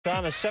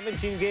On a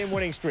 17-game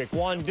winning streak.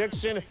 Juan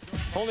Dixon,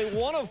 only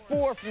 1 of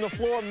 4 from the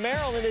floor.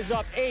 Maryland is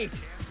up 8.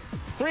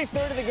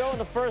 3:30 to go in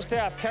the first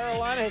half.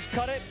 Carolina has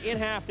cut it in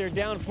half. They're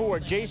down 4.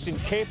 Jason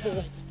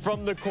Capel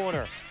from the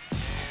corner.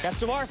 Got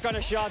some arc on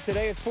a shot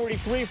today. It's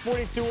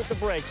 43-42 at the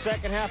break.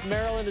 Second half,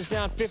 Maryland is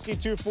down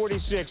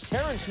 52-46.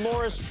 Terrence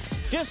Morris,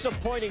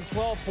 disappointing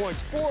 12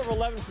 points. 4 of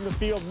 11 from the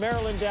field.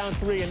 Maryland down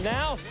 3. And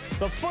now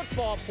the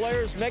football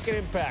players make an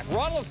impact.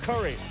 Ronald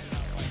Curry,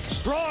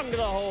 strong to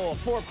the hole,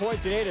 4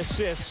 points and 8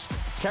 assists.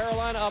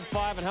 Carolina up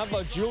 5, and how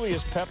about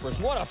Julius Peppers?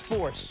 What a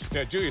force.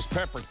 Yeah, Julius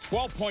Peppers,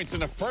 12 points in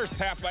the first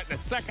half, but the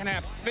second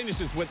half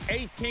finishes with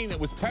 18. It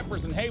was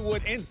Peppers and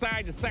Haywood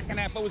inside the second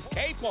half. It was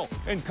Capel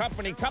and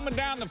company coming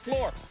down the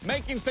floor,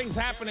 making things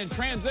happen in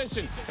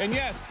transition. And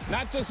yes,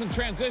 not just in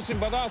transition,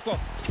 but also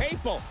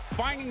Capel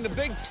finding the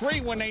big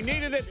three when they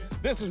needed it.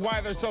 This is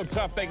why they're so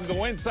tough. They can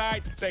go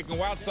inside, they can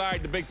go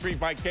outside. The big three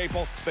by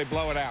Capel, they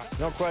blow it out.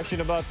 No question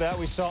about that.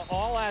 We saw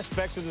all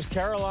aspects of this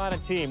Carolina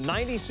team.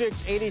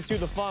 96-82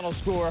 the final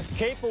score.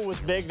 Capel was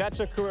big.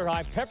 That's a career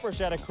high. Peppers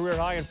had a career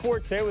high. And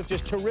Forte with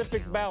just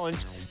terrific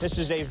balance. This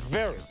is a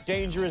very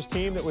dangerous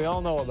team that we all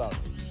know about.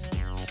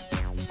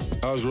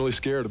 I was really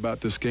scared about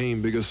this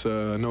game because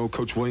I know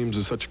Coach Williams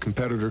is such a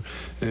competitor,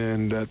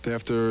 and that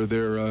after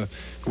the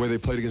way they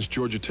played against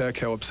Georgia Tech,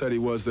 how upset he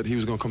was that he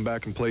was going to come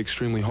back and play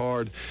extremely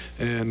hard.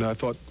 And I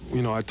thought,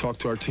 you know, I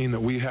talked to our team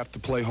that we have to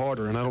play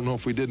harder, and I don't know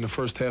if we did in the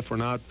first half or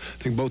not.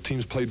 I think both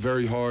teams played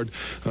very hard,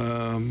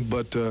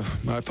 but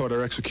I thought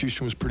our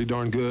execution was pretty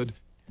darn good.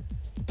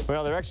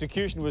 Well, their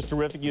execution was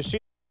terrific. You see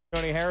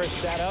Tony Harris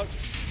sat out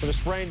with a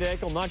sprained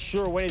ankle. Not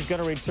sure when he's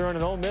going to return.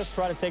 And Ole Miss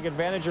try to take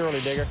advantage early,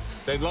 Digger.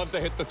 They love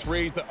to hit the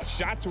threes. The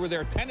shots were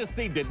there.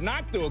 Tennessee did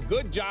not do a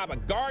good job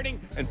of guarding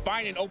and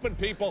finding open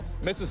people.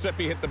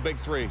 Mississippi hit the big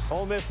threes.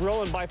 Ole Miss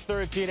rolling by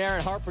 13.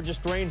 Aaron Harper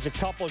just drains a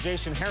couple.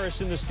 Jason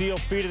Harrison the steal,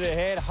 feet of the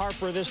head.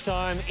 Harper this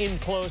time in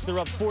close. They're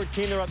up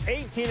 14. They're up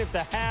 18 at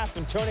the half.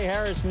 And Tony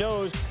Harris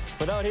knows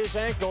without his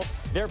ankle,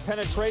 their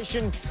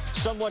penetration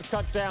somewhat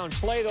cut down.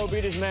 Slay, though,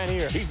 beat his man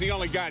here. He's the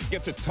only guy that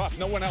gets it tough.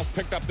 No one else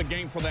picked up the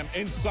game for them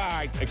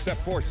inside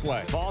except for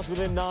Slay. Ball's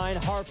within 9.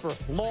 Harper,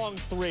 long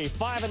 3.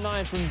 5 and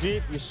 9 from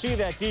deep. You see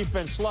that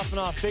defense sloughing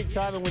off big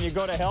time, and when you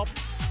go to help,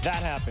 that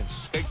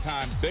happens. Big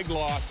time, big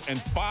loss,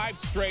 and 5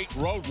 straight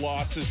road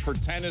losses for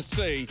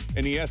Tennessee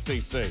in the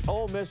SEC.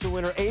 Ole Miss a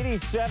winner,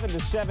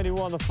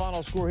 87-71 the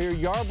final score here.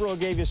 Yarborough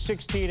gave you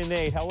 16 and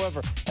 8.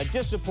 However, a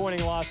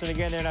disappointing loss, and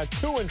again, they're now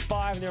 2 and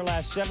 5 in their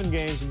last 7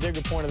 games, and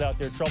Digger pointed out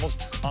their troubles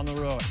on the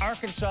road.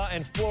 Arkansas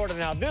and Florida.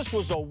 Now, this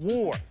was a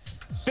war.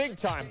 Big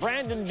time.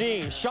 Brandon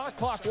Dean, shot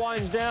clock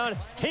winds down.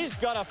 He's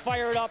got to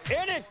fire it up,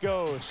 and it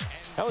goes.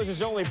 That was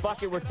his only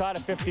bucket. We're tied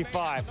at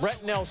 55.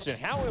 Brett Nelson,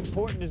 how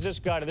important is this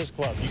guy to this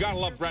club? You got to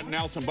love Brett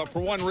Nelson, but for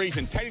one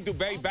reason, Teddy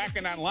Dubé back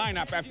in that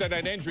lineup after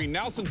that injury.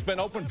 Nelson's been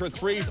open for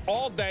threes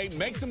all day,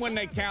 makes them when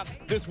they count.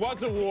 This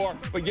was a war,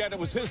 but yet it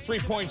was his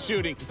three-point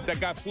shooting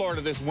that got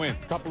Florida this win.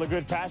 A couple of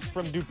good passes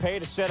from Dupay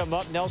to set him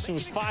up. Nelson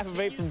was 5 of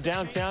 8 from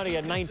downtown. He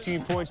had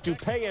 19 points.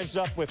 Dupay ends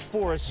up with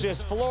 4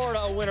 assists.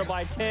 Florida a winner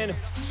by 10,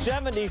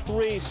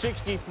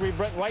 73-63.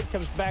 Brent Wright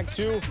comes back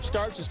too,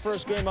 starts his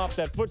first game off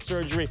that foot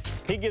surgery.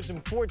 He gives him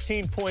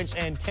 14 points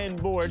and 10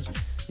 boards.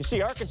 You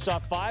see Arkansas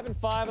 5 and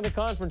 5 in the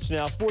conference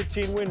now,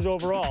 14 wins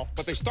overall.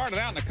 But they started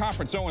out in the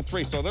conference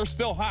 0-3, so they're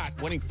still hot,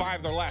 winning 5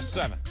 of their last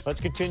 7. Let's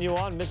continue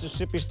on.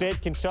 Mississippi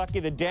State, Kentucky.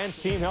 The dance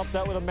team helped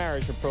out with a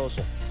marriage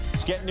proposal.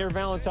 It's getting near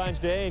Valentine's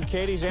Day, and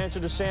Katie's answer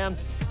to Sam,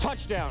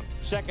 touchdown.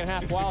 Second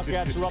half,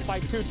 Wildcats are up by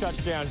 2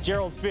 touchdowns.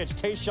 Gerald Fitch,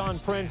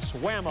 Tayshaun Prince,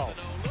 whammo.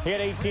 He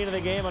had 18 in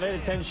the game on 8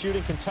 of 10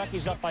 shooting.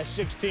 Kentucky's up by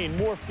 16.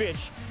 More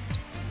Fitch.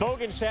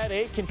 Bogans had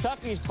 8.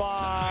 Kentucky's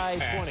by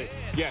 20.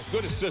 Yeah,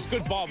 good assist.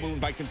 Good ball movement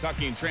by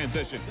Kentucky in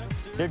transition.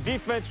 Their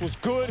defense was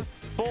good.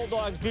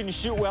 Bulldogs didn't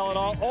shoot well at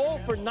all. 0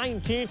 for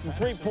 19 from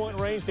three-point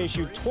range. They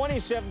shoot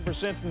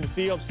 27% from the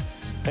field.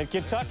 And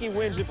Kentucky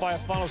wins it by a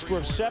final score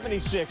of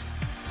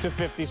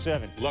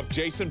 76-57. Love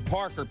Jason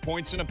Parker,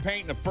 points in the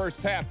paint in the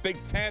first half.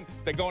 Big 10,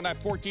 they go on that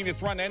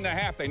 14th run, end of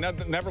half. They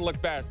never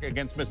look back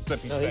against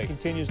Mississippi State. He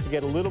continues to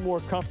get a little more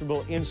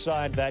comfortable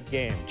inside that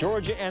game.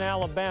 Georgia and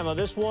Alabama.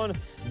 This one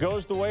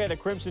goes the way of the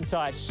Crimson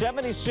Tide.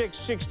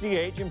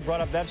 76-68. Jim brought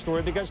up that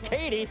story because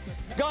Katie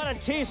got a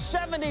tee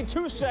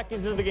 72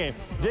 seconds into the game.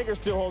 Digger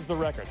still holds the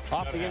record.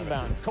 Off the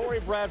inbound.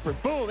 Corey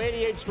Bradford, boom,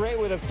 88 straight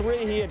with a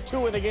 3. He had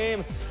 2 in the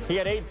game. He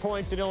had 8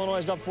 points, and Illinois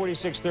is up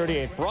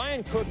 46-38.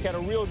 Brian Cook had a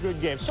real good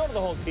game. So did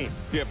the whole team.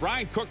 Yeah,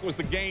 Brian Cook was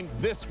the game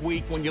this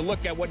week when you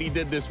look at what he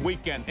did this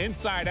weekend.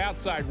 Inside,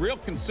 outside, real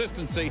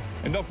consistency.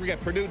 And don't forget,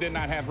 Purdue did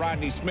not have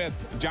Rodney Smith,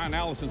 John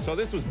Allison. So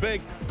this was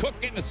big. Cook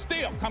getting a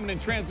steal, coming in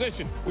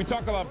transition. We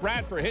talk about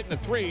Bradford hitting the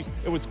threes.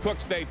 It was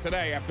Cook's day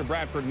today after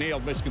Bradford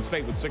nailed Michigan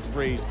State with 6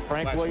 threes.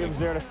 Frank Williams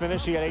there to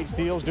finish. He had 8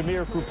 steals.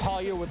 Demir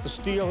Krupalya with the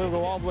steal. He'll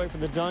go all the way for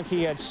the dunk.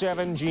 He had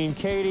 7. Gene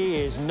Katie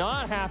is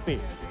not happy.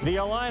 The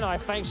Illini,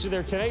 thanks to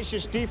their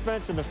tenacious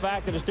defense and the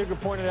fact that, as Digger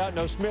pointed out,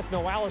 no Smith,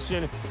 no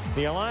Allison,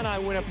 the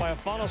Illini win it by a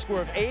final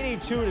score of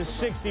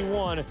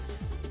 82-61.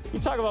 You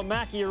talk about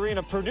Mackey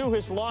Arena. Purdue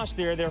has lost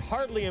there. They're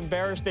hardly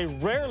embarrassed. They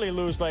rarely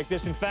lose like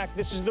this. In fact,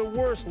 this is the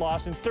worst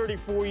loss in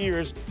 34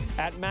 years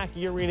at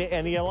Mackey Arena.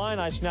 And the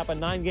Illini snap a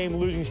 9-game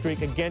losing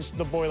streak against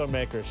the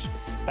Boilermakers.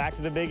 Back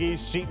to the Big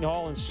East. Seton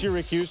Hall and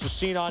Syracuse is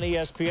seen on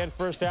ESPN.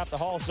 First half, the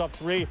Hall's up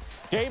 3.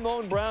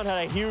 Damone Brown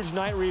had a huge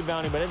night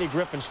rebounding, but Eddie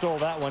Griffin stole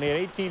that one. He had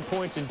 18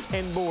 points and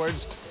 10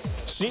 boards.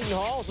 Seton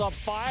Hall's up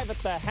 5 at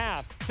the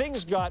half.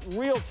 Things got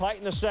real tight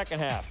in the second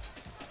half.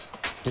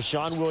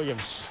 Deshaun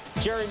Williams,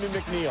 Jeremy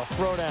McNeil,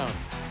 throw down.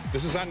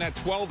 This is on that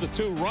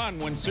 12-2 run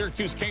when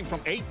Syracuse came from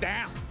 8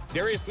 down.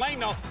 Darius Lane,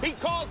 though, he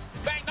calls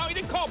back. No, he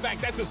didn't call back.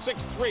 That's a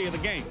 6-3 of the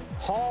game.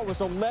 Hall was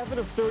 11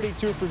 of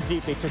 32 for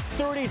deep. They took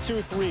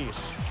 32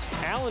 threes.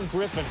 Alan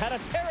Griffin had a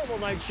terrible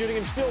night shooting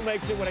and still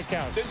makes it when it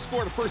counts. Didn't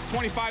score the first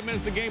 25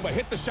 minutes of the game, but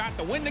hit the shot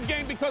to win the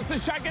game because the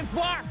shot gets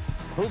blocked.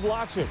 Who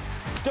blocks it?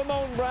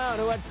 Damone Brown,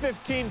 who had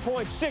 15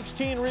 points,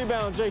 16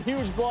 rebounds, a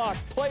huge block.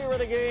 Player of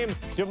the game,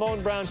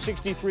 Damone Brown,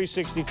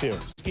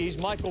 63-62.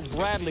 Michael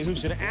Bradley,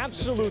 who's an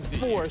absolute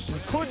force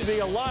and could be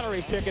a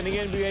lottery pick in the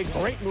NBA.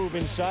 Great move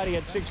inside. He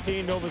had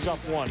 16. Nova's up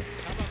 1.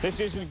 This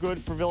isn't good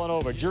for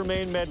Villanova.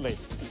 Jermaine Medley,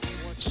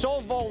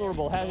 so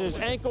vulnerable, has his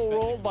ankle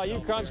rolled by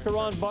UConn's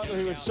Caron Butler,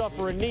 who would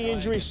suffer a knee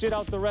injury, sit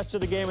out the rest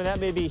of the game, and that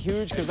may be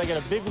huge because they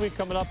got a big week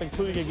coming up,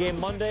 including a game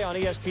Monday on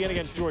ESPN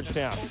against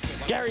Georgetown.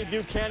 Gary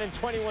Buchanan,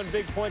 21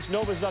 big points.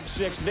 Nova's up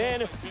 6.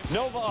 Then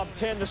Nova up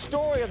 10. The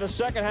story of the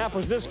second half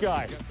was this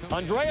guy,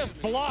 Andreas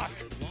Block.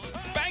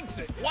 Banks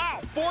it. Wow,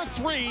 4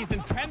 threes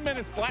in 10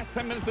 minutes, the last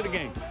 10 minutes of the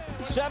game.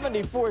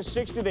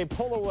 74-60, they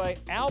pull away.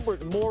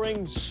 Albert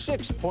Mooring,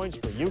 6 points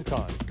for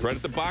UConn.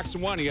 Credit the box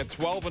and one. He had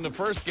 12 in the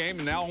first game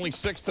and now only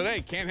 6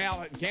 today. Can't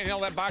handle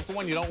that box and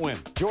one, you don't win.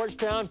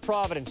 Georgetown,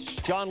 Providence.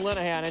 John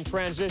Linehan in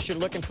transition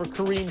looking for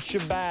Kareem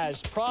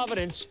Shabazz.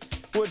 Providence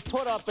would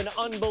put up an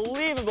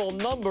unbelievable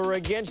number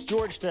against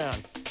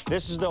Georgetown.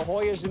 This is the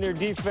Hoyas in their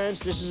defense.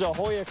 This is a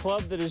Hoya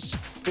club that has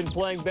been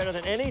playing better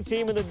than any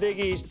team in the Big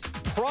East.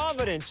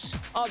 Providence,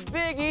 a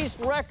Big East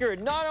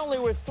record, not only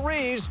with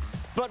threes,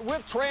 but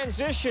with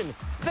transition.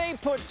 They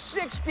put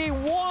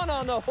 61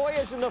 on the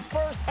Hoyas in the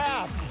first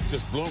half.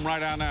 Just blew them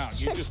right on out.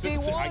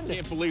 61. I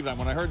can't believe that.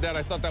 When I heard that,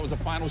 I thought that was a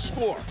final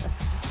score.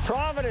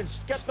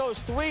 Providence get those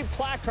 3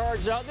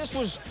 placards out. This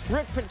was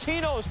Rick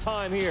Pitino's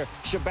time here.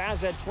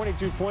 Shabazz had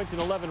 22 points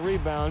and 11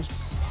 rebounds.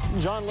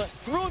 John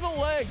through the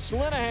legs,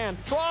 Linehan.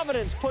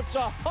 Providence puts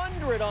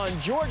 100 on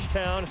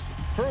Georgetown.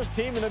 First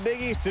team in the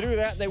Big East to do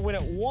that. They win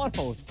at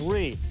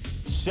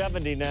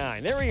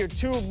 103-79. There are your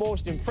 2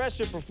 most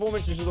impressive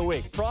performances of the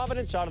week.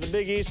 Providence out of the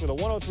Big East with a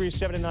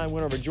 103-79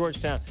 win over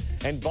Georgetown.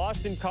 And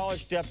Boston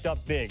College stepped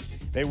up big.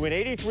 They win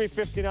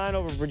 83-59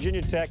 over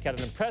Virginia Tech, had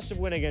an impressive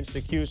win against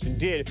the Cuse, and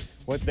did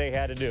what they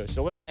had to do.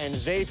 So, and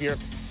Xavier.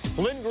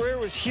 Lynn Greer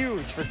was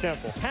huge for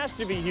Temple. Has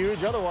to be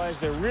huge, otherwise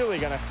they're really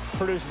going to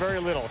produce very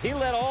little. He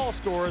led all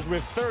scorers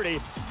with 30.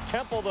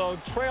 Temple, though,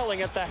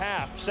 trailing at the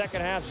half.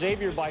 Second half,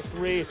 Xavier by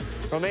 3.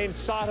 Romain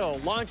Sato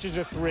launches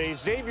a 3.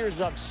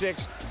 Xavier's up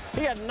 6.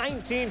 He had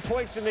 19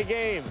 points in the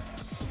game.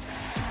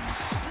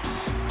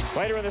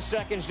 Later in the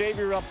second,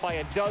 Xavier up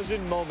by 12.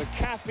 Mo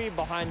McAfee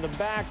behind the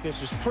back.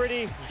 This is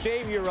pretty.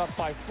 Xavier up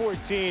by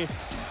 14.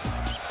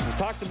 We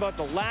talked about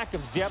the lack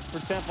of depth for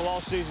Temple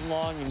all season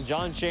long, and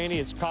John Chaney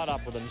has caught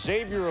up with them.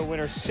 Xavier a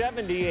winner,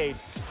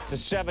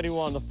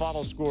 78-71. The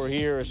final score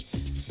here is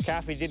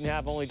McAfee didn't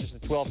have only just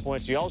the 12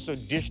 points. He also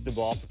dished the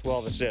ball for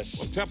 12 assists.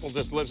 Well, Temple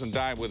just lives and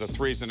dies with the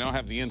threes, and they don't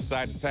have the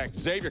inside attack.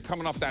 Xavier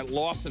coming off that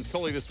loss in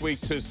Philly this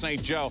week to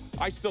St. Joe.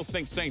 I still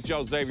think St.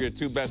 Joe, Xavier are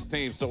 2 best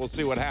teams, so we'll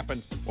see what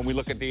happens when we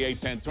look at the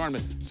A-10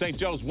 tournament. St.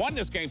 Joe's won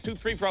this game, 2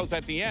 free throws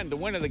at the end to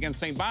win it against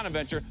St.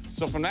 Bonaventure.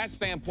 So from that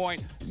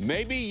standpoint,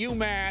 maybe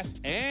UMass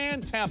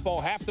and Temple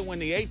have to win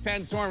the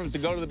A-10 tournament to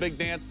go to the big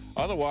dance.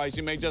 Otherwise,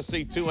 you may just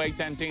see 2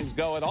 A-10 teams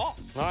go at all.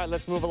 All right,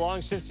 let's move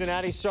along.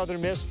 Cincinnati,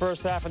 Southern Miss,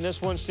 first half in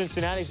this one.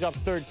 Cincinnati's up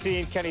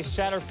 13. Kenny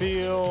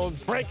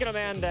Satterfield breaking a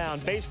man down.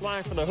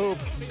 Baseline for the hoop.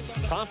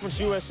 Conference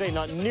USA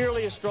not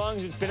nearly as strong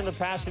as it's been in the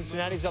past.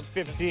 Cincinnati's up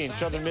 15.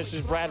 Southern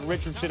Miss's Brad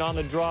Richardson on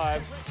the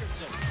drive.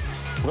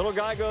 Little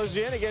guy goes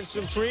in against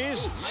some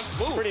trees.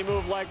 Pretty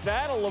move like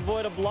that. Will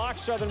avoid a block.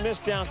 Southern Miss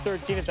down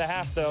 13 at the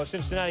half, though.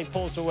 Cincinnati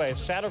pulls away.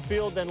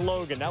 Satterfield and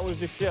Logan. That was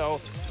the show.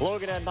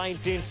 Logan at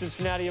 19.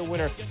 Cincinnati a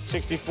winner,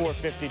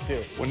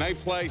 64-52. When they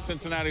play,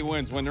 Cincinnati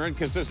wins. When they're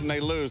inconsistent, they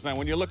lose. Now,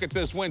 when you look at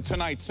this win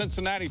tonight,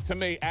 Cincinnati, to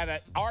me, at an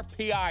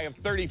RPI of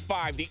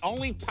 35, the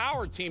only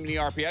power team in the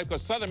RPI,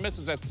 because Southern Miss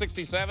is at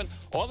 67.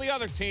 All the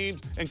other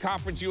teams in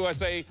Conference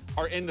USA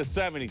are in the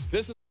 70s.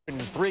 This is in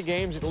 3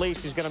 games at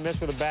least, he's going to miss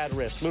with a bad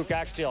wrist. Luke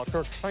Axtell,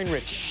 Kirk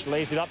Heinrich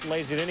lays it up,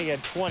 lays it in. He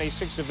had 20,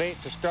 6 of 8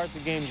 to start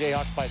the game.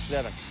 Jayhawks by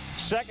 7.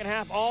 Second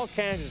half, all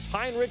Kansas.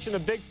 Heinrich and the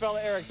big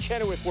fella Eric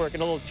Chenoweth working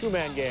a little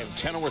 2-man game.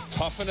 Chenoweth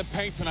tough in the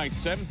paint tonight.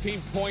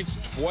 17 points,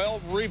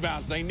 12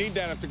 rebounds. They need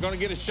that if they're going to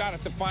get a shot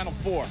at the Final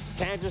Four.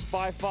 Kansas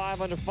by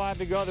 5, under 5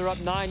 to go. They're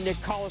up 9. Nick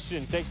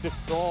Collison takes the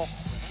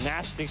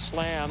nasty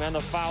slam and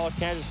the foul.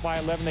 Kansas by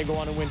 11. They go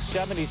on to win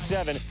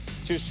 77-69.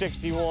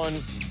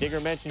 62-61. Digger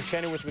mentioned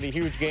Chenoweth with a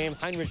huge game.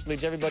 Heinrich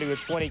leads everybody with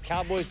 20.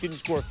 Cowboys didn't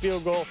score a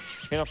field goal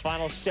in a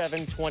final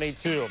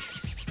 7-22.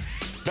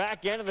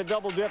 Back end of the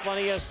double dip on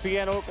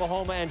ESPN,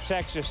 Oklahoma and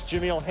Texas.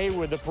 Jameel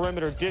Haywood, the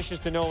perimeter, dishes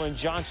to Nolan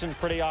Johnson.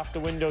 Pretty off the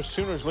window.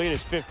 Sooners lead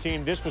is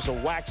 15. This was a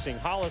waxing.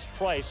 Hollis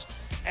Price,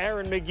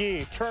 Aaron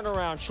McGee,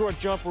 turnaround, short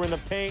jumper in the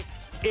paint.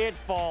 It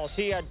falls.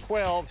 He had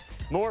 12.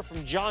 More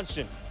from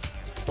Johnson.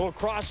 Little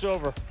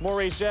crossover.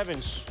 Maurice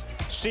Evans.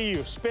 See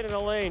you. Spin in the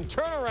lane.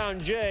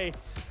 Turnaround, Jay.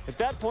 At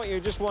that point, you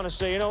just want to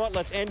say, you know what,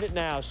 let's end it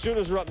now.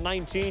 Sooners are up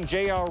 19.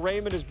 J.R.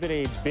 Raymond has been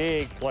a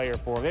big player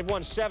for them. They've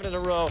won 7 in a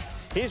row.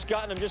 He's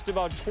gotten them just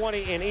about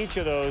 20 in each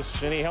of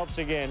those, and he helps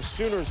again.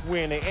 Sooners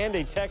win. They end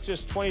a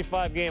Texas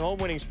 25-game home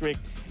winning streak.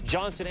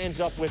 Johnson ends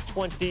up with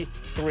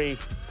 23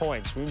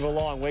 points. We move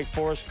along. Wake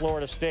Forest,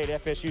 Florida State.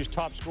 FSU's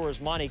top scorer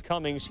is Monty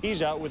Cummings.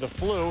 He's out with a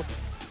flu.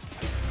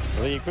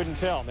 Well, you couldn't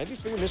tell. Maybe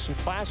he missed some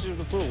classes with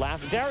the flu.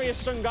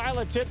 Darius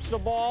Sungaila tips the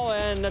ball,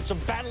 and that's some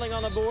battling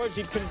on the boards.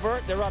 He'd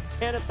convert. They're up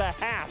 10 at the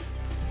half.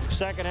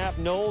 Second half,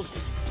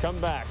 Noles come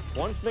back.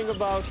 One thing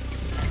about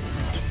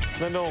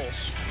the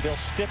Noles, they'll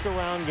stick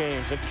around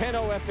games. A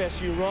 10-0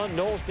 FSU run,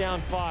 Noles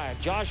down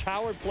 5. Josh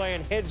Howard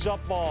playing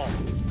heads-up ball.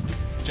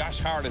 Josh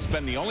Howard has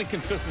been the only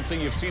consistency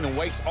you've seen in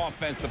Wake's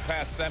offense the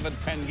past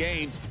 7-10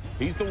 games.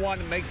 He's the one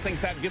that makes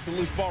things happen, gets a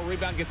loose ball,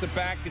 rebound, gets it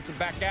back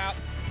out,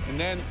 and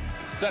then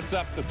sets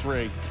up the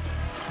 3.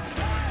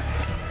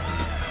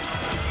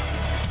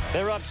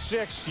 They're up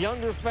 6.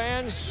 Younger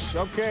fans,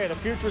 okay, the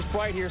future's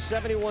bright here,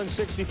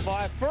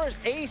 71-65. First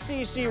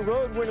ACC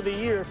road win of the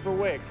year for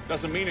Wake.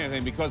 Doesn't mean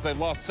anything because they've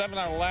lost 7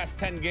 out of the last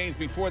 10 games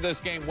before this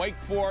game. Wake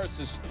Forest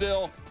is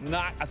still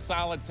not a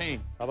solid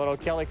team. How about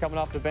O'Kelly coming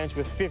off the bench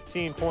with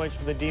 15 points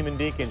for the Demon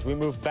Deacons? We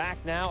move back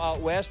now out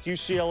west,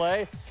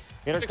 UCLA.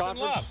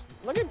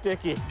 Interconference. Look at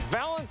Dickey.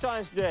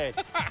 Valentine's Day.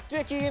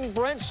 Dickey and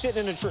Brent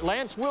sitting in a tree.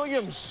 Lance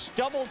Williams,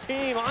 double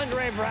team.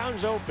 Andre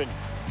Brown's open.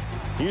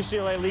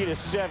 UCLA lead is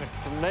 7.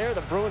 From there,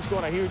 the Bruins go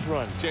on a huge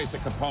run. Jason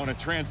Capone,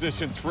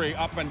 transition 3,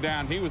 up and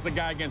down. He was the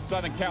guy against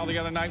Southern Cal the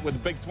other night with the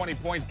big 20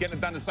 points, getting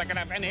it done in the second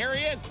half. And here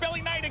he is,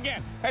 Billy Knight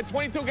again. Had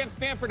 22 against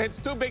Stanford, hits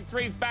 2 big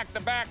threes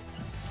back-to-back.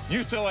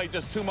 UCLA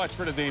just too much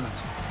for the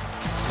Demons.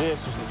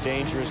 This is a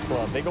dangerous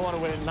club. They go on to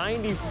win at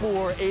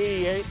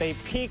 94-88. They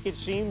peak, it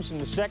seems, in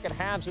the second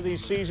halves of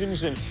these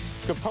seasons. And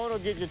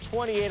Capono gives you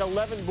 28,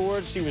 11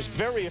 boards. He was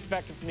very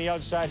effective from the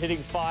outside, hitting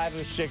 5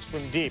 of 6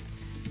 from deep.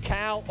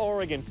 Cal,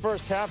 Oregon,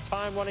 first half,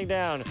 time running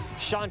down.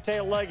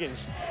 Shante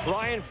Leggins,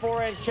 Brian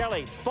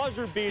Foran-Kelly,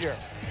 buzzer beater.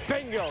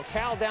 Bingo,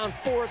 Cal down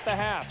 4 at the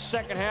half.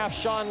 Second half,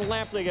 Sean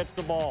Lampley gets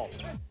the ball.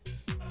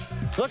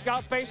 Look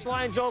out,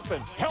 baseline's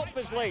open. Help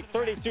is late,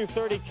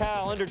 32-30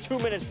 Cal, under 2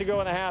 minutes to go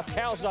in the half.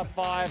 Cal's up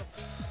 5.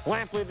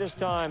 Lampley this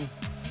time.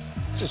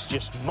 This is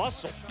just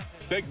muscle.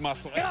 Big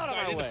muscle. Get out of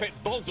my way. The pit,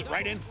 pulls it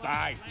right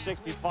inside.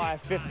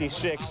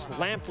 65-56.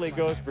 Lampley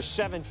goes for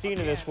 17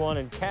 in this one,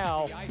 and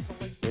Cal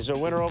is a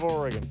winner over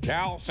Oregon.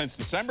 Cal, since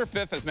December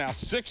 5th, is now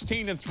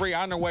 16-3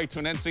 on their way to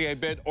an NCAA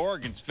bid.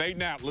 Oregon's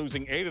fading out,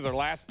 losing 8 of their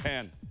last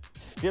 10.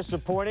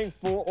 Disappointing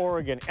for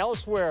Oregon.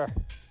 Elsewhere,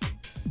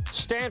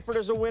 Stanford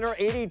is a winner,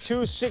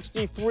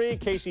 82-63.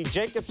 Casey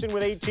Jacobson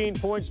with 18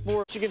 points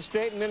for Michigan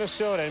State and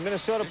Minnesota. And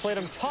Minnesota played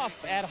them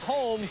tough at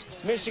home.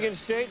 Michigan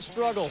State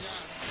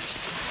struggles.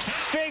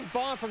 Big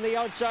bomb from the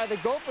outside. The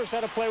Gophers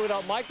had to play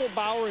without Michael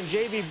Bauer and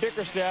J.B.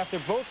 Bickerstaff.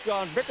 They're both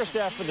gone.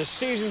 Bickerstaff for the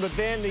season, but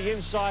then the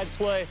inside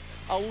play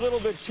a little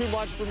bit too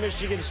much for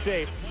Michigan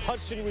State.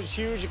 Hudson was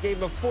huge. It gave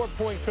them a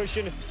 4-point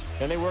cushion,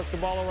 and they worked the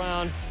ball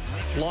around.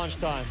 Launch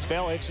time.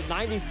 Bell hits it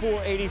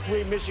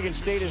 94-83. Michigan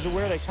State is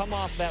aware they come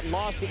off that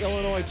loss to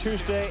Illinois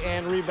Tuesday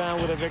and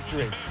rebound with a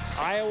victory.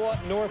 Iowa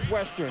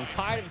Northwestern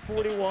tied at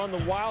 41. The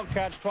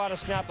Wildcats try to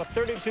snap a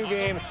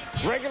 32-game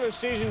regular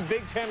season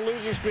Big Ten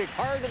losing streak.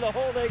 Hard to the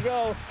hole they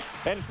go,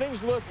 and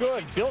things look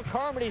good. Bill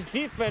Carmody's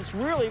defense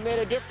really made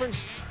a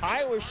difference.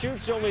 Iowa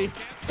shoots only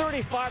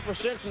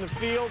 35% from the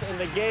field in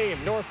the game.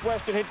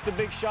 Northwestern hits the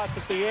big shots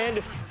at the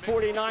end,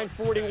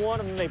 49-41,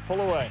 and then they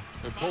pull away.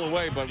 They pull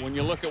away, but when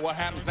you look at what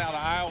happens now to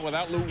Iowa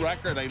without Lou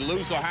Recker, they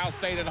lose to Ohio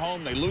State at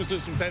home. They lose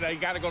this from today. They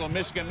got to go to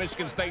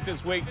Michigan State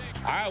this week.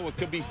 Iowa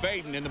could be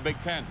fading in the Big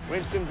Ten.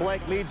 Winston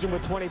Blake leads them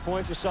with 20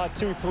 points. You saw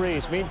 2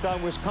 threes.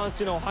 Meantime,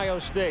 Wisconsin, Ohio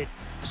State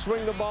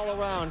swing the ball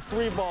around.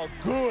 3-ball,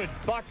 good.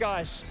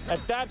 Buckeyes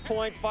at that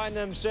point find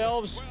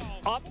themselves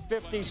up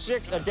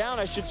 56, down,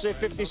 I should say,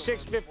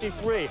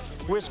 56-53.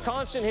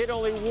 Wisconsin hit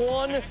only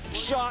 1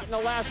 shot in the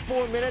last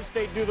 4 minutes.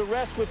 They do the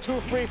rest with 2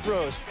 free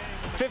throws.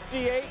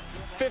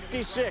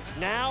 58-56.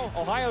 Now,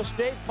 Ohio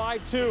State by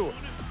 2.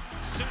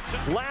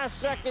 Last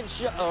second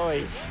shot. Oh,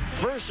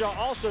 Vershaw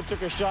also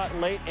took a shot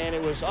late, and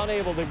it was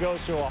unable to go.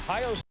 So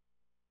Ohio State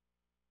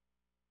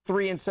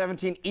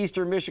 3-17,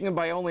 Eastern Michigan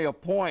by only a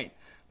point.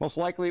 Most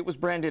likely it was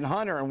Brandon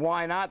Hunter, and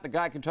why not? The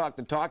guy can talk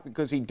the talk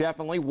because he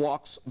definitely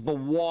walks the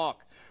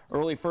walk.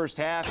 Early first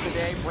half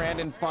today,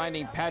 Brandon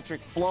finding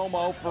Patrick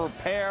Flomo for a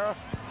pair.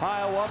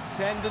 Ohio up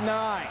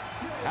 10-9.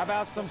 How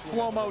about some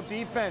Flomo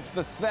defense?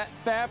 The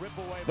theft,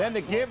 then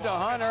the give to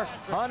Hunter.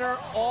 Hunter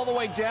all the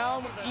way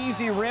down.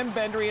 Easy rim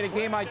bender. He had a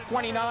game high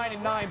 29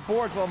 and 9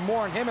 boards. We'll have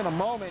more on him in a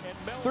moment.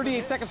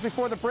 38 seconds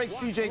before the break,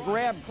 CJ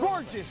Graham.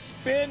 Gorgeous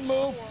spin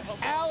move.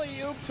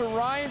 Alley-oop to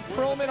Ryan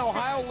Perlman.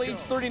 Ohio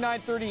leads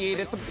 39-38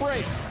 at the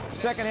break.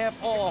 Second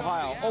half, all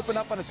Ohio. Open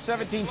up on a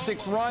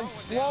 17-6 run.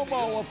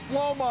 Slow-mo of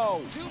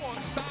Flomo.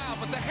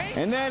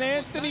 And then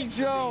Anthony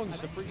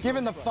Jones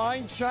giving the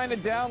fine China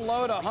down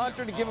low to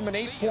Hunter to give him an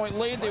 8-point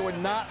lead. They would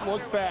not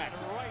look back.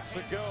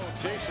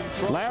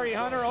 Larry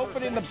Hunter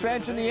opening the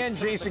bench in the end.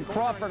 Jason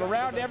Crawford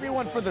around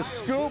everyone for the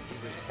scoop.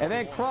 And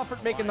then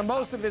Crawford making the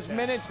most of his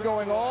minutes,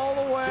 going all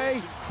the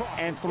way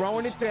and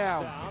throwing it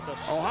down.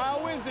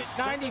 Ohio wins it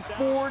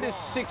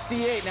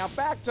 94-68. Now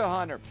back to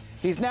Hunter.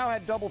 He's now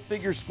had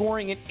double-figure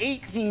scoring in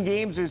 18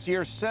 games this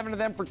year, 7 of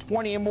them for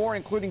 20 and more,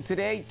 including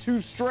today,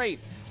 2 straight.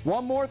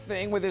 One more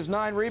thing, with his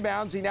 9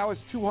 rebounds, he now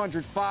has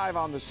 205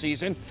 on the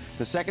season.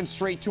 The second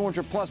straight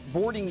 200-plus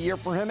boarding year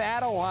for him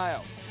at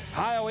Ohio.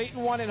 Ohio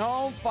 8-1 at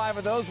home, 5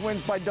 of those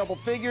wins by double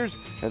figures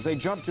as they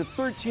jump to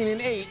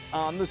 13-8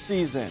 on the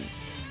season.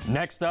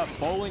 Next up,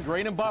 Bowling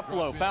Green and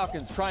Buffalo.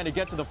 Falcons trying to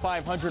get to the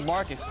 500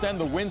 mark, extend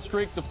the win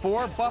streak to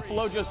 4.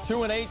 Buffalo just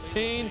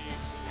 2-18.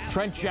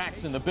 Trent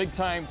Jackson, the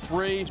big-time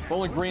 3.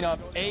 Bowling Green up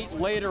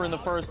 8 later in the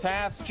first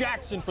half.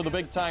 Jackson for the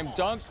big-time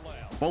dunk.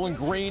 Bowling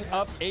Green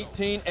up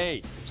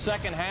 18-8.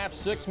 Second half,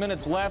 6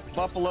 minutes left.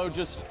 Buffalo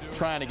just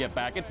trying to get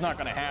back. It's not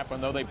going to happen,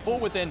 though. They pull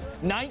within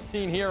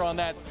 19 here on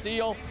that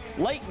steal.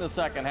 Late in the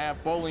second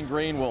half, Bowling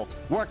Green will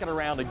work it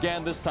around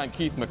again. This time,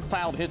 Keith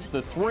McLeod hits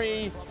the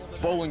 3.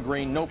 Bowling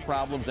Green, no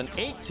problems. An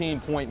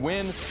 18-point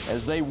win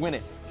as they win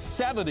it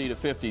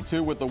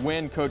 70-52 with the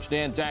win. Coach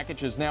Dan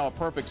Dakich is now a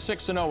perfect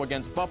 6-0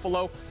 against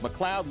Buffalo.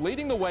 McLeod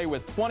leading the way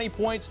with 20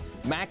 points.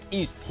 MAC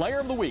East Player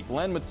of the Week,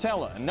 Len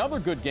Matella. Another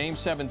good game,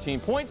 17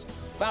 points.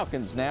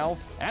 Falcons now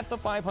at the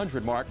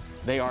 500 mark.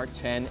 They are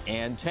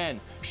 10-10.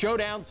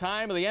 Showdown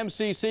time of the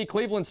MCC.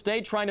 Cleveland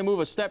State trying to move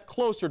a step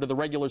closer to the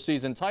regular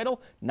season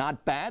title.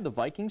 Not bad. The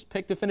Vikings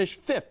picked to finish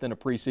 5th in a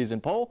preseason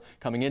poll.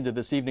 Coming into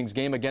this evening's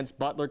game against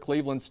Butler,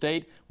 Cleveland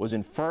State was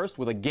in first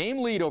with a game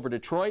lead over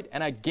Detroit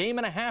and a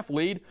game-and-a-half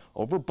lead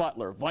over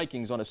Butler.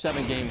 Vikings on a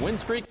 7-game win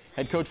streak.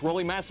 Head coach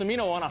Rolly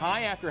Massimino on a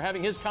high after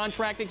having his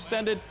contract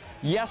extended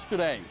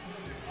yesterday.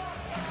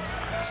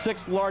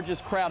 6th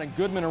largest crowd in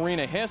Goodman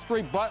Arena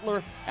history.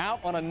 Butler out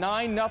on a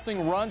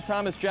 9-0 run.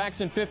 Thomas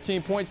Jackson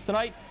 15 points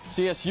tonight.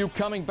 CSU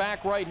coming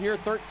back right here,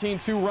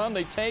 13-2 run.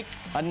 They take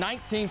a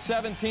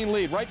 19-17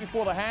 lead. Right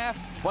before the half,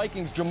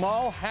 Vikings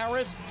Jamal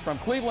Harris from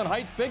Cleveland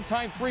Heights,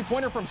 big-time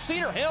 3-pointer from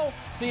Cedar Hill.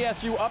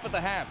 CSU up at the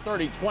half,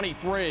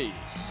 30-23.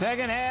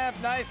 Second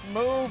half, nice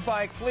move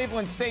by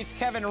Cleveland State's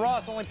Kevin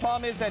Ross. Only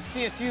problem is that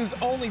CSU's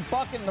only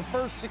bucket in the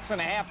first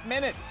 6.5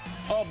 minutes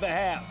of the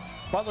half.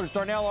 Butler's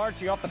Darnell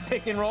Archie off the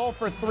pick and roll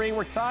for 3.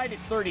 We're tied at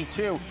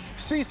 32.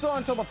 Seesaw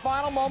until the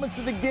final moments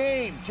of the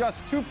game.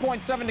 Just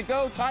 2.7 to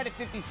go, tied at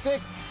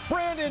 56.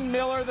 Brandon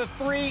Miller, the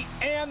 3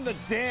 and the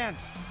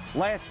dance.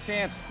 Last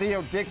chance,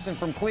 Theo Dixon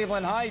from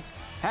Cleveland Heights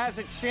has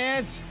a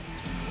chance,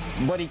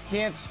 but he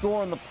can't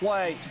score in the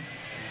play.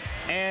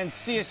 And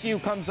CSU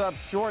comes up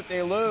short.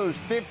 They lose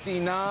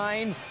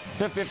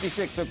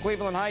 59-56. So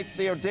Cleveland Heights,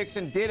 Theo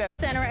Dixon did it.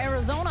 Center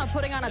Arizona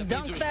putting on a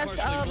dunk fest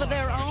of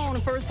their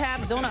own. First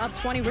half, Zona up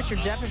 20. Richard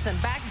Jefferson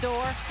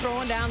backdoor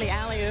throwing down the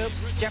alley-oop.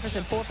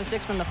 Jefferson 4 for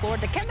 6 from the floor.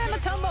 Dikembe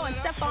Mutombo and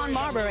Stephon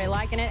Marbury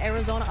liking it.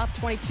 Arizona up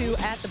 22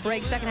 at the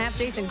break. Second half,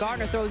 Jason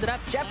Gardner throws it up.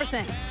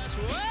 Jefferson,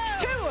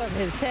 2 of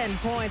his 10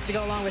 points to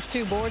go along with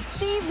 2 boards.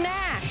 Steve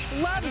Nash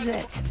loves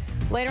it.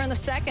 Later in the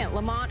second,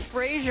 Lamont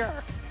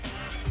Frazier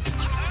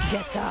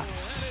gets up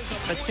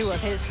for 2 of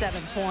his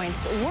 7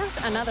 points.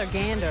 Worth another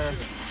gander.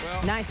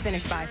 Nice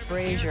finish by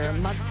Frazier.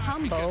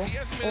 Mutombo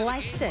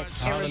likes it.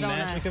 Arizona. The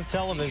magic of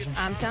television.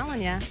 I'm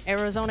telling you,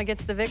 Arizona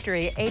gets the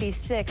victory.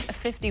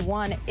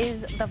 86-51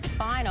 is the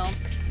final.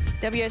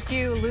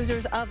 WSU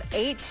losers of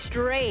 8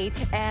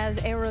 straight as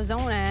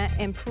Arizona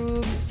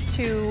improved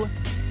to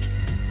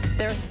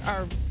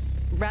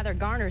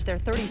garners their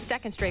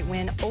 32nd straight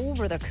win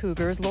over the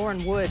Cougars.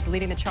 Lauren Woods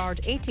leading the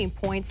charge, 18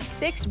 points,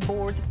 6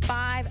 boards,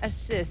 5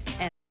 assists.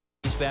 And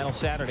battle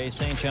Saturday,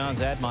 St. John's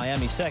at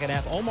Miami. Second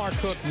half, Omar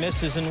Cook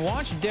misses, and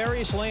watch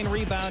Darius Lane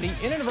rebound. He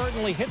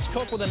inadvertently hits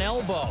Cook with an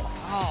elbow.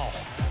 Oh.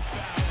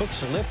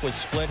 Cook's lip was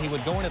split. He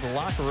would go into the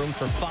locker room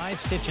for 5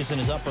 stitches in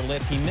his upper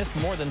lip. He missed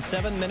more than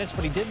 7 minutes,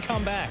 but he did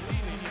come back.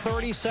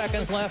 30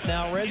 seconds left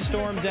now. Red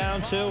Storm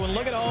down 2, and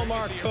look at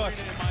Omar Cook.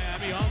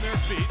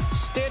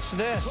 Stitch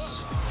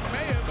this.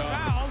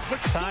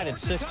 Tied at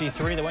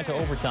 63. They went to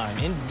overtime.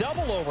 In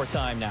double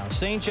overtime now.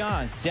 St.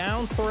 John's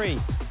down 3.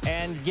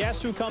 And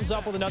guess who comes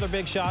up with another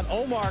big shot?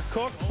 Omar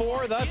Cook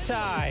for the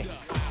tie.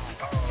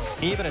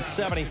 Even at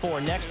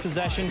 74. Next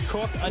possession,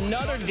 Cook,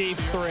 another deep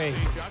 3.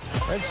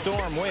 Red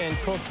Storm win.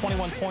 Cook,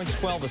 21 points,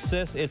 12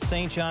 assists. It's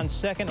St. John's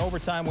second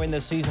overtime win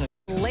this season.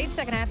 Late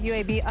second half,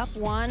 UAB up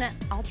 1.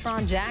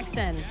 Altron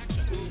Jackson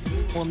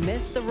will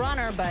miss the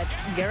runner, but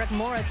Garrick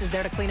Morris is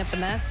there to clean up the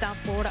mess. South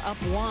Florida up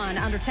 1.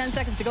 Under 10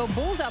 seconds to go.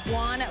 Bulls up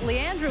 1.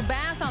 Leandrew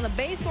Bass on the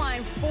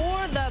baseline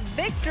for the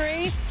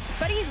victory,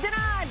 but he's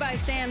denied by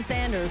Sam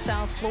Sanders.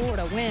 South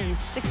Florida wins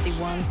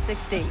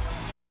 61-60.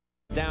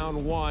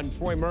 Down 1.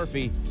 Troy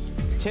Murphy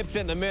tips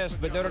in the miss,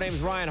 but Notre Dame's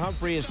Ryan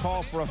Humphrey is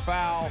called for a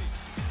foul.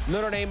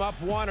 Notre Dame up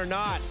 1 or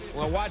not?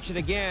 Well, watch it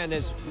again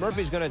as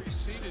Murphy's going to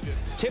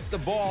tip the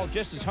ball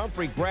just as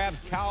Humphrey grabs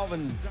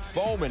Calvin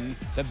Bowman.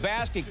 The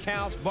basket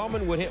counts.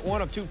 Bowman would hit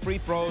 1 of 2 free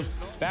throws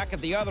back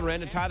at the other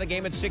end to tie the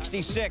game at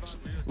 66.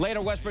 Later,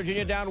 West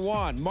Virginia down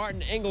 1.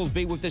 Martin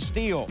Inglesby with the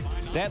steal.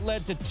 That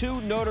led to 2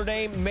 Notre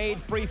Dame made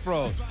free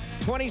throws.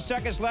 20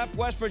 seconds left.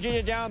 West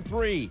Virginia down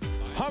 3.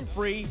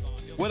 Humphrey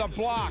with a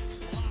block.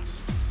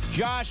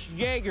 Josh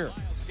Yeager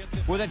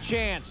with a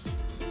chance.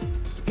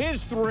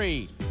 His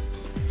 3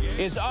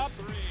 is up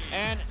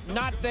and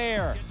not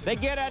there. They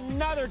get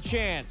another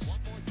chance,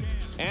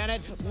 and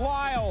it's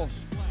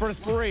Lyles for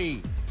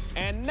 3,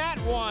 and that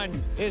one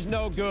is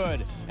no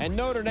good. And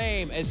Notre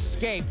Dame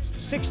escapes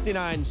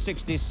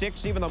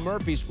 69-66, even though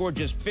Murphy scored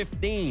just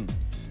 15.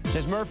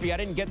 Says Murphy, I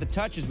didn't get the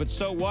touches, but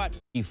so what?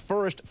 The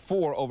first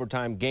 4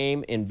 overtime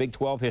game in Big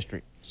 12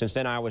 history. Since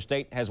then, Iowa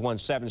State has won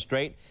 7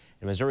 straight.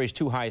 And Missouri's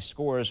 2 high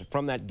scores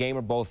from that game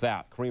are both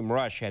out. Kareem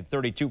Rush had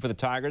 32 for the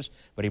Tigers,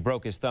 but he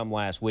broke his thumb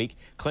last week.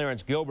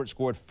 Clarence Gilbert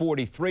scored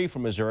 43 for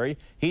Missouri.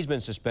 He's been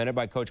suspended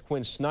by Coach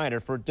Quinn Snyder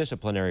for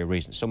disciplinary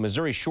reasons. So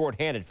Missouri's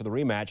shorthanded for the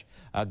rematch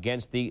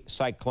against the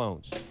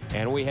Cyclones.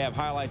 And we have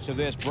highlights of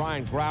this.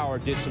 Brian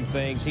Grauer did some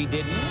things. He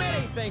did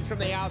many things from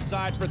the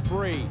outside for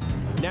 3.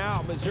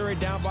 Now Missouri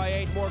down by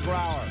 8, more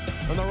Grauer.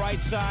 From the right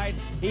side,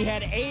 he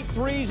had 8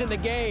 threes in the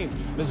game.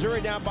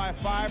 Missouri down by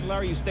 5.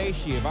 Larry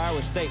Eustachy of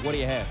Iowa State, what do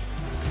you have?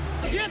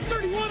 He had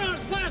 31 on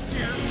us last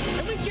year,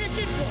 and we can't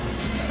get to him.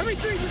 How many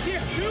threes does he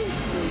have? 2?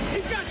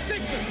 He's got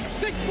 6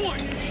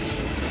 points.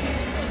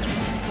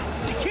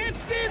 You can't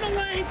stay in the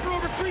lane for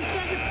over 3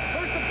 seconds,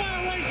 or it's a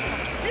violation.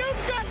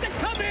 You've got to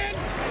come in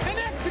and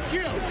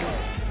execute.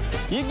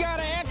 You got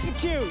to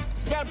execute.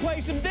 You got to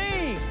play some D.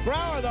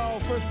 Grauer, though,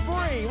 for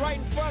 3 right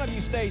in front of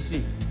you,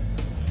 Stacy.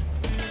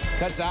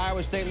 Cuts the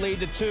Iowa State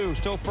lead to 2.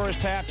 Still first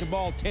half,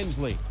 Jamal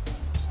Tinsley.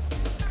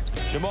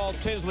 Jamal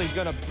Tinsley's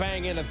going to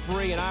bang in a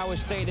 3, and Iowa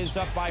State is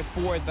up by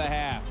 4 at the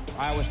half.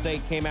 Iowa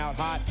State came out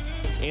hot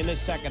in the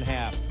second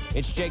half.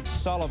 It's Jake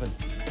Sullivan,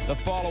 the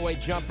fall-away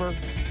jumper.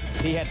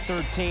 He had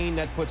 13.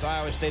 That puts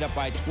Iowa State up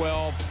by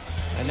 12.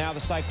 And now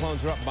the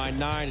Cyclones are up by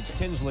 9. It's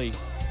Tinsley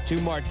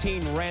to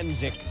Martin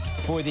Ranzik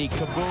for the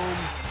kaboom.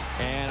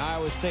 And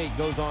Iowa State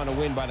goes on to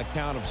win by the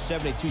count of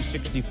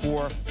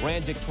 72-64.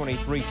 Ranzik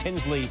 23.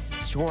 Tinsley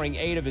scoring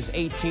 8 of his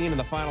 18 in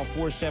the final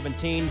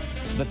 4-17.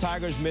 So the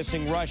Tigers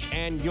missing Rush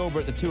and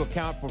Gilbert. The 2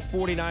 account for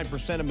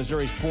 49% of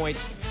Missouri's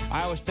points.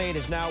 Iowa State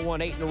has now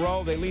won 8 in a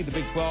row. They lead the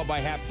Big 12 by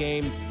half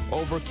game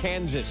over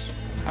Kansas.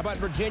 How about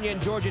Virginia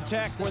and Georgia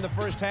Tech? We're in the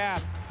first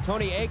half.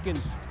 Tony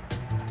Akins,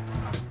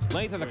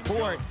 length of the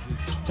court,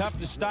 tough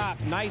to stop.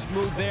 Nice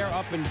move there,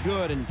 up and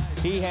good, and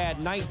he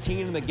had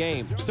 19 in the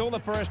game. Still in the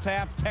first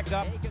half, Tech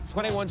up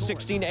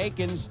 21-16.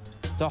 Akins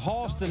to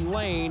Halston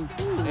Lane,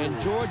 and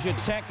Georgia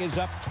Tech is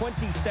up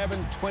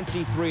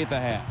 27-23 at the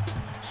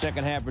half.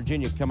 Second half,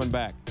 Virginia coming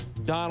back.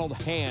 Donald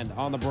Hand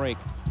on the break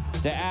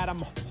to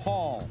Adam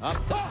Hall.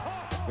 Up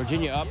top.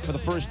 Virginia up for the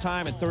first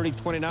time at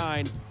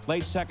 30-29.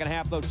 Late second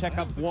half, though, Tech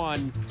up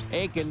 1.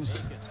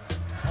 Akins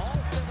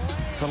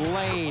to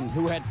Lane,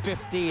 who had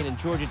 15, and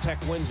Georgia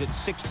Tech wins it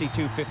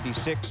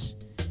 62-56.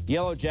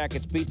 Yellow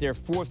Jackets beat their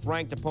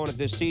 4th-ranked opponent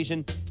this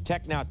season.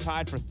 Tech now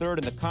tied for 3rd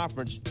in the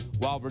conference,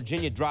 while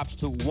Virginia drops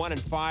to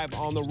 1-5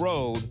 on the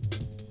road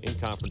in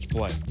conference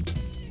play.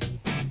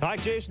 Hi,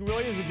 Jason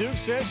Williams. The Duke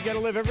says you got to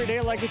live every day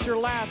like it's your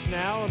last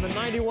now, and the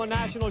 91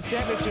 national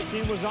championship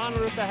team was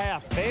honored at the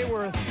half. They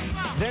were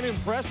then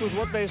impressed with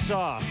what they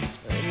saw,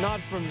 not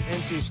from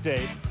NC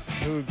State,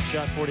 who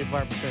shot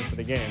 45% for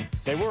the game.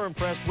 They were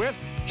impressed with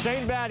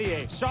Shane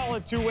Battier.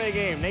 Solid 2-way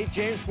game. Nate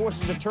James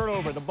forces a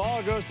turnover. The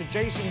ball goes to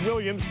Jason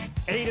Williams.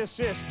 8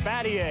 assists.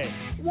 Battier,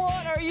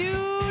 what are you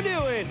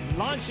doing?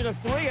 Launching a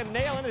 3 and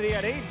nailing it. He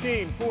had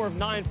 18, 4 of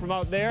 9 from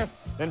out there.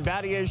 Then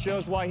Battier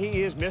shows why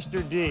he is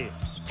Mr. D.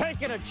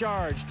 Taking a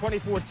charge.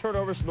 24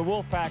 turnovers for the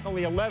Wolfpack.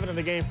 Only 11 in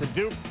the game for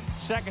Duke.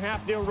 Second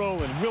half, they're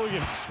rolling.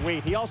 Williams,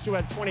 sweet. He also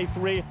had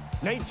 23.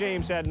 Nate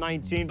James had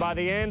 19. By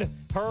the end,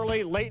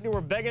 Hurley, Leighton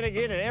were begging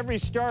again, and every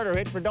starter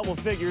hit for double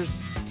figures.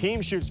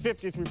 Team shoots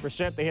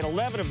 53%. They hit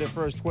 11 of their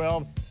first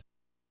 12.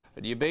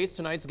 Do you base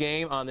tonight's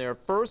game on their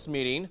first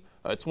meeting,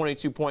 a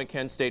 22-point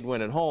Kent State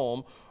win at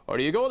home, or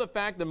do you go with the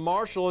fact that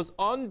Marshall is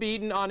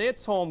unbeaten on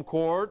its home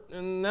court?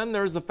 And then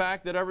there's the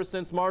fact that ever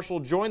since Marshall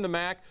joined the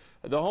MAC,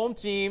 the home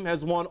team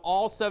has won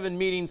all 7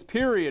 meetings,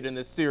 period, in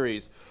this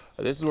series.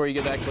 This is where you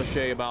get that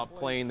cliche about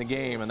playing the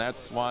game, and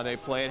that's why they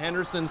play it.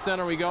 Henderson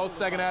center we go.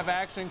 Second half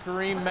action,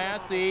 Kareem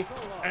Massey,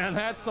 and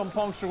that's some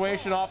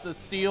punctuation off the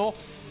steal.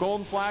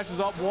 Golden Flash is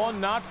up 1,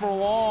 not for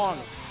long.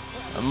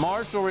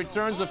 Marshall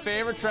returns the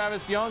favor.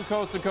 Travis Young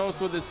coast to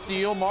coast with a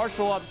steal.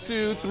 Marshall up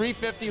 2,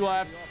 3:50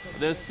 left.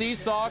 The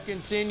seesaw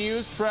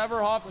continues.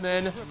 Trevor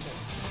Huffman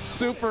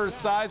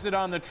supersize it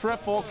on the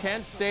triple.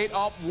 Kent State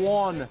up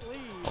 1.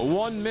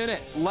 1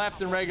 minute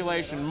left in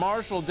regulation.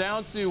 Marshall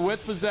down 2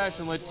 with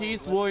possession.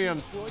 Latisse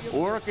Williams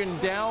working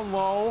down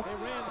low.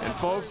 And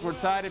folks, we're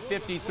tied at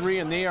 53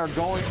 and they are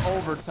going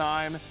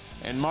overtime.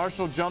 And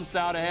Marshall jumps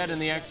out ahead in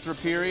the extra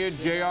period.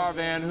 J.R.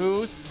 Van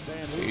Hoos,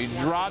 he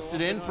drops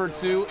it in for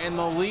 2, and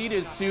the lead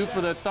is 2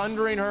 for the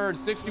Thundering Herd,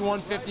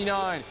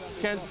 61-59.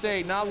 Kent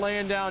State not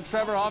laying down.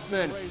 Trevor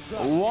Huffman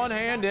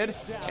one-handed,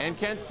 and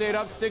Kent State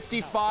up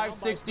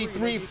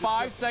 65-63.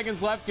 5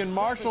 seconds left. Can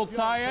Marshall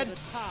tie it?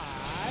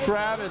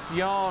 Travis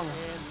Young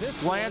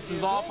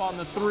glances off on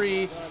the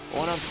 3,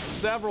 one of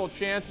several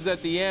chances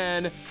at the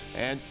end,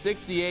 and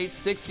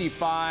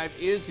 68-65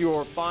 is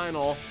your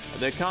final.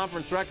 The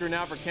conference record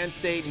now for Kent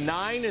State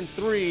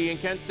 9-3,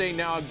 and Kent State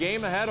now a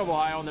game ahead of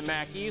Ohio in the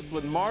MAC East,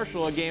 with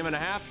Marshall a game and a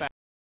half back.